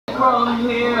Bro,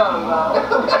 hell no.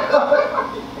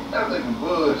 That nigga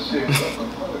bullshit.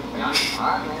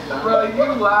 Bro, you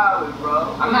wildin', bro.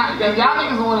 I'm not. Y'all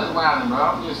niggas the one that's wildin', bro.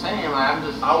 I'm just saying, like,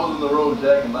 I was in the road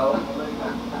jacking out.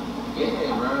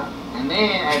 Yeah, bro. And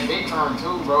then at Big Con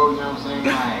too, bro. You know what I'm saying?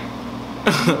 Like,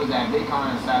 it was at Big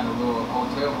Con inside the little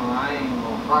hotel room. I ain't even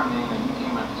gonna front, man. Like, you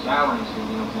came out the shower and shit. You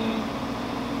know what I'm saying?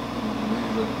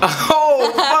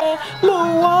 Oh,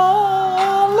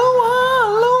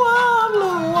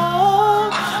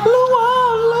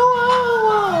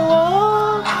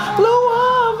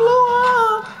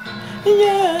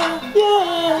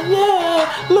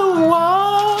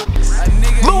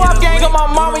 on my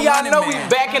mama, y'all know we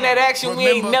back in that action. We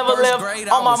ain't never left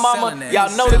on my mama.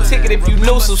 Y'all know the ticket. If you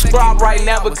new, subscribe right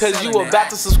now because you about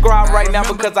to subscribe right now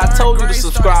because I told you to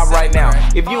subscribe right now.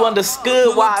 If you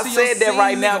understood why I said that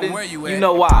right now, then you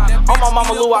know why. On my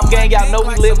mama Lou Wop gang, y'all know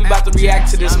we live. We about to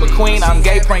react to this Mcqueen I'm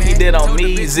Gay prank he did on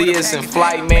me, Zias, and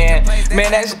Flight, man.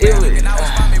 Man, that's it.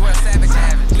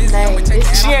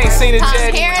 She ain't seen it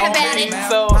yet.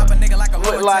 So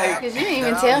like, cause you didn't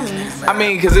even tell me. I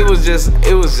mean, cause it was just,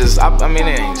 I mean,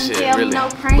 it ain't shit really,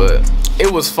 but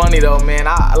it was funny though, man.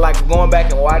 I like going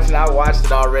back and watching. I watched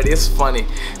it already. It's funny.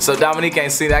 So Dominique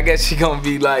ain't seen it. I guess she gonna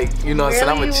be like, you know what I'm saying?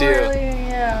 I'ma chill.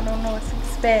 Yeah, I don't know what to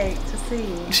expect to see.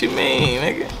 What you mean,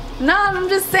 nigga? No, I'm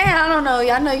just saying. I don't know.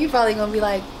 I know you probably gonna be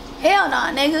like, hell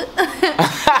nah, nigga.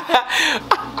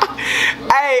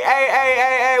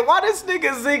 Hey, why this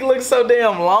nigga Zeke look so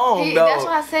damn long, though? That's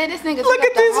why I said this nigga. Look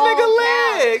at this nigga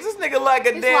legs. This nigga like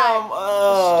a damn,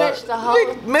 stretch the whole.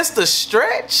 Mr.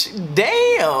 Stretch?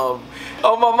 Damn.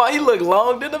 Oh, my mama, he look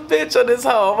long than a bitch on this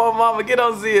hoe. Oh, my mama, get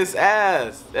on Zia's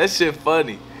ass. That shit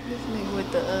funny. This nigga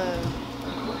with the,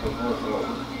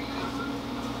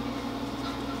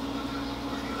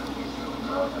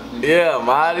 Yeah,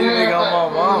 ma, this nigga on my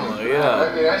mama, yeah.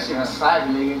 That shit was slack,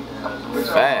 nigga.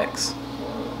 Facts.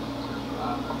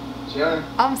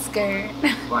 I'm scared.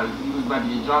 Like, you was about to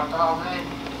get dropped off, man?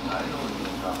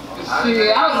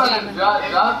 Shit, I was about to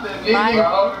drop that nigga.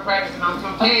 Over practicing on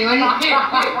cocaine. What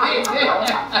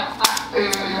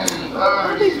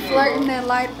are you flirting that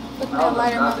light? Putting that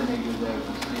light in my face.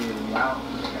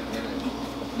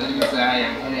 Nigga said I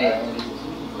had a headache.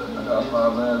 I got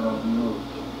 5 bands on you.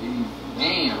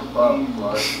 Damn.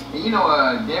 And you know,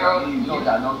 Daryl, you don't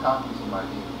got no confidence in my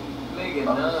game. I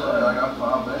got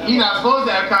 5 bands. You're not supposed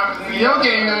to have confidence in your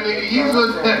game, no nigga. You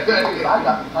supposed to have confidence. I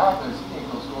got the confidence. He ain't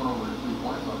gonna score over the 3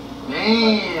 points on me.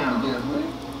 Damn.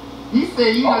 He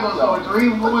said you not gonna score 3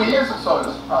 points. Here's the sort.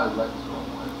 It's probably like to score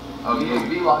 1. Oh, He'll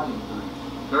be locking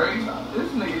 3. 3? This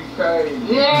nigga's crazy.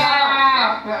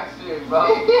 Yeah! That shit, bro.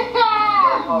 I'm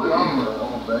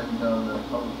gonna back you down that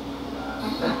post.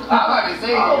 I'm about to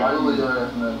say I'll bully your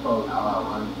ass in that post.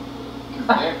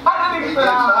 That nigga said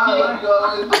I'll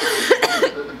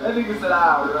That nigga said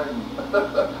I'll run you.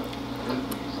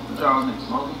 Charles nigga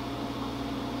smoking?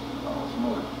 I don't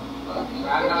smoke.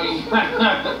 I know you. I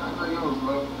know you don't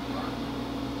smoke.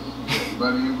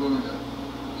 Buddy, you good?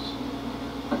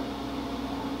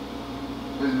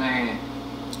 This man,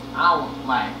 I don't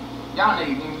like y'all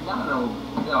niggas. Y'all know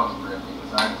y'all some real niggas.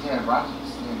 So I can't watch you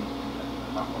skinny.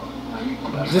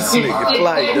 This nigga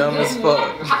Flight dumb as fuck.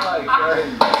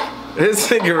 This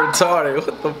nigga retarded.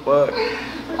 What the fuck?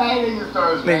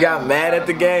 Nigga got mad at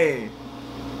the game.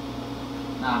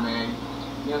 Nah, man.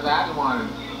 You know what I'm saying? I just want to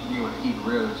be able to keep it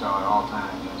real with y'all at all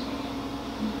times.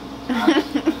 You know what I'm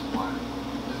saying? I just want to.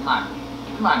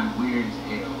 This might be weird as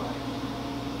hell, like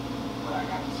what I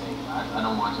got to say. I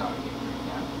don't want y'all to get freaked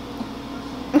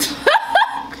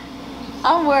out.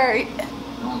 I'm worried.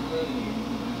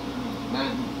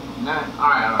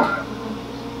 Alright.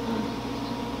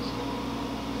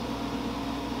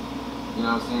 You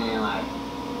know what I'm saying? Like,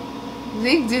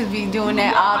 Zeke just be doing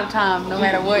that all the time, no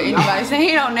matter what anybody say.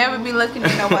 He don't never be looking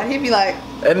at nobody. He be like,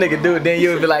 that nigga do it, then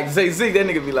you would be like, Zeke, that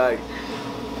nigga be like,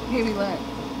 he be like,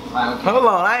 okay. Hold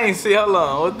on, I ain't see, hold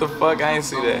on, what the fuck, I ain't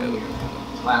see that.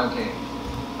 Like, okay,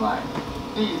 like,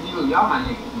 y'all my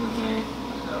niggas, you know what I'm saying?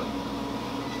 So,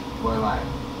 but like,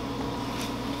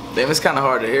 damn, it's kind of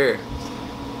hard to hear.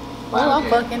 well, I'm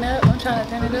fucking up. I'm trying to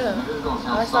turn it up.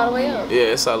 Oh, it's all the way up.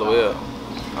 Yeah, it's all the way up.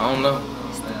 I don't know.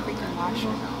 It's the freaking washer.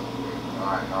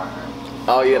 Alright.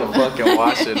 Oh yeah, the fucking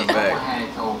washer in the back.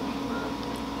 Had told me, bro.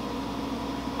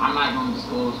 I'm not going to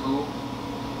disclose who,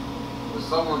 but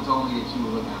someone told me that you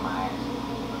were looking at my ass.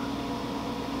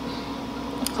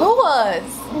 Who was?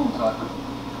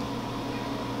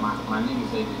 My nigga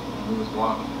said that when we was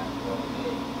walking the other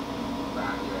day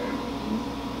around your Airbnb.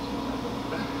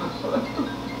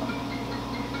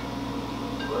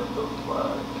 What the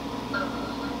fuck?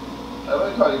 Let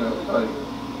me call you.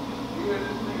 You hear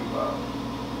this nigga? about?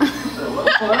 You said, what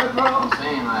the fuck, bro? I'm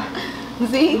saying, like,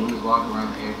 Zeke? you just walk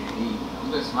around the Airbnb.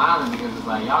 I'm just smiling because it's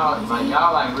like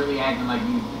y'all like really acting like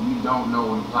you don't know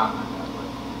what I'm talking about.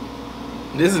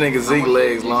 This nigga Zeke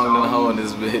legs longer than a hole in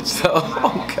this bitch. So,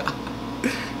 oh god.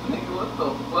 Nigga, what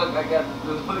the fuck I got to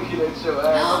do looking at your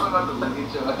ass? I'm about to look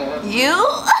at your ass. You?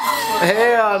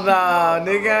 Hell nah,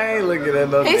 nigga, I ain't looking at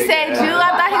no He nigga said ass. you. I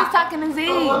thought he was talking to What Zeke.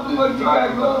 the fuck you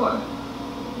got going?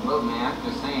 Look, man, I'm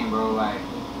just saying, bro. Like,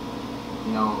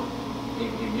 you know,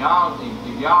 if y'all,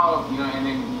 you know, and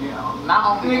then you know,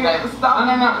 not only that, Stop.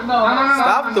 No.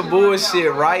 Stop the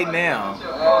bullshit right now.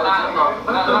 No.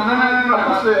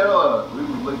 I said, we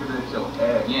was looking at your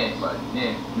ass. Yes, Like,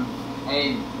 yeah.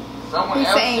 And someone He's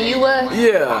else saying said you was?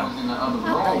 Yeah. I was in the other I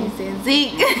thought he room. said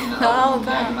Zeke In the the other whole room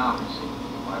jacking time. off and shit.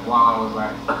 Like while I was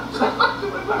like, I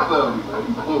love you, man.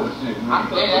 You bullshit, man. I'm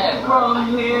dead ass, Bro, bro.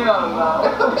 hell no.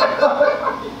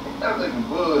 That nigga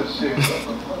bullshit.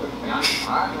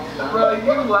 Alright, man. Bro,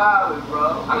 you wildin',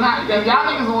 bro. I'm not. Y'all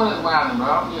niggas the one that's wildin', bro.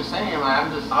 I'm just saying, like,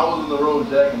 I'm just. I was in the road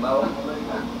jacking off.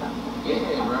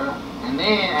 Yeah, bro. And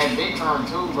then at BitCon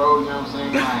too, bro. You know what I'm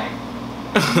saying? Like,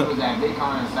 it was at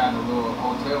BitCon inside the little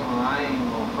hotel room. I ain't even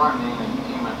gonna front, man. Like, you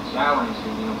came out the shower and shit.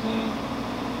 You know what I'm saying?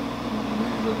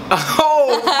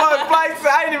 Oh, fuck, Mike,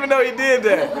 I didn't even know he did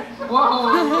that.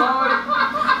 Whoa,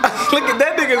 Look at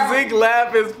that nigga Zeke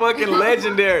laugh is fucking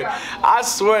legendary. I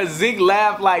swear Zeke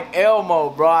laughed like Elmo,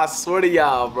 bro. I swear to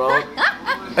y'all, bro.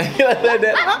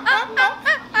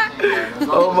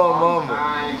 Oh my mama.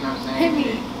 Hit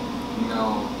me. You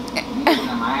know, you looking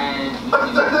at my ass.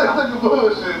 That's nigga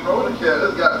bullshit, bro. What a cat.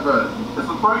 This guy, bro. It's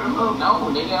a prank or something? No,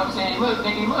 nigga, I'm saying, look,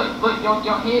 nigga, look,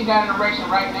 your head got an erection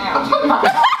right now.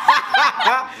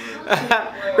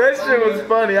 That shit was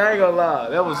funny, I ain't gonna lie.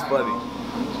 That was funny.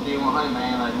 I'm just being 100,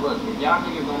 man. Like, look, if y'all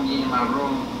niggas gonna be in my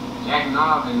room jacking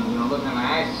off and, you know, looking at my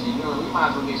ass and shit, you know, we might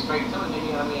as well get straight to it,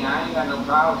 nigga. I mean, I ain't got no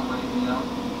problems with it, you know.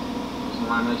 Just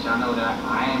wanna let y'all know that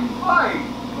I am. Right.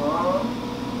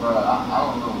 Bro, I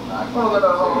don't know. Hold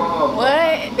on.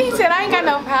 What? He said I ain't got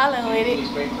no problem with Get it.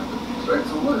 straight to it. Straight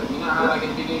to what? You know how, like, in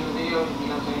the beginning of the video, you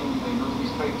know what I'm saying? They go get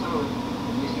straight to it.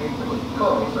 Get straight to it.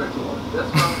 Oh, straight to what? That's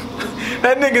right.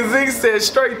 That nigga Zeke said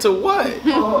straight to what?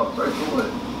 Oh, straight to what?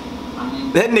 I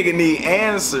mean, That nigga need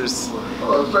answers.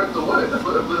 Oh, straight to what? That's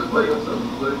what it was. Play yourself,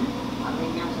 buddy. you know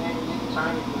what I'm saying? Nigga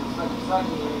trying to suck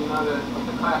and, you know,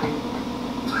 the clapping.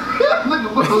 Nigga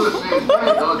bullshit.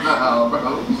 Oh, no, bro.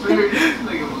 You serious?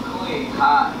 Nigga Mcqueen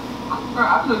hot. Bro,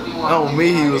 I just be wanting. Oh,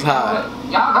 me, he was hot.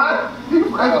 Y'all Hell, that's a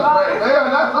prank. Hell,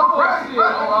 that's a prank, bro.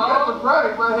 That's a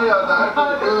prank, but hell, that's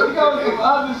good. some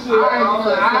other shit. I'll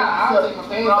take my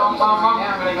pants off right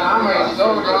now, nigga. I'm ready to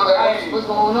go, bro. Hey, what's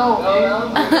going on,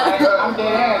 man? I'm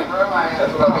dead ass, bro. Like,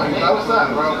 nigga, what's up,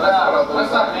 bro?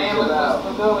 What's up, man?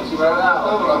 What's good with you, bro?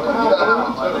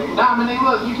 Nah, man, nigga,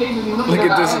 look, you can't just be looking Look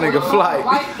at this nigga flight.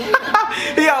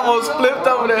 He almost flipped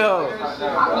over the hoe.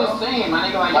 I'm just saying, my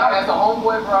nigga, like, y'all, that's a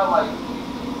homeboy, bro, like,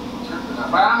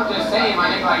 but I'm just saying, my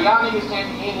nigga, like, y'all niggas can't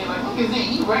be in here, like, look at Z,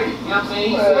 he ready, you know what I'm saying?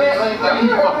 He said, like, he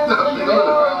fucked up, nigga,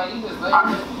 bro, like, he just, like,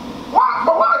 Why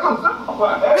come come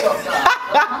on, man.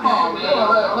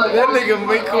 That nigga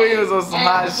Mcqueen was on some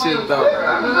hot shit though.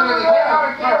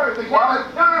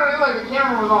 The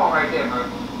camera was on right there, bro.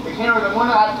 The camera, the one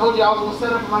that I told you I was gonna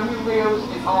set up for my music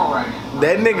videos, is on right now.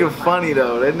 That nigga funny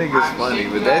though. That nigga's funny,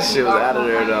 but that shit was out of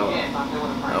there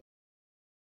though.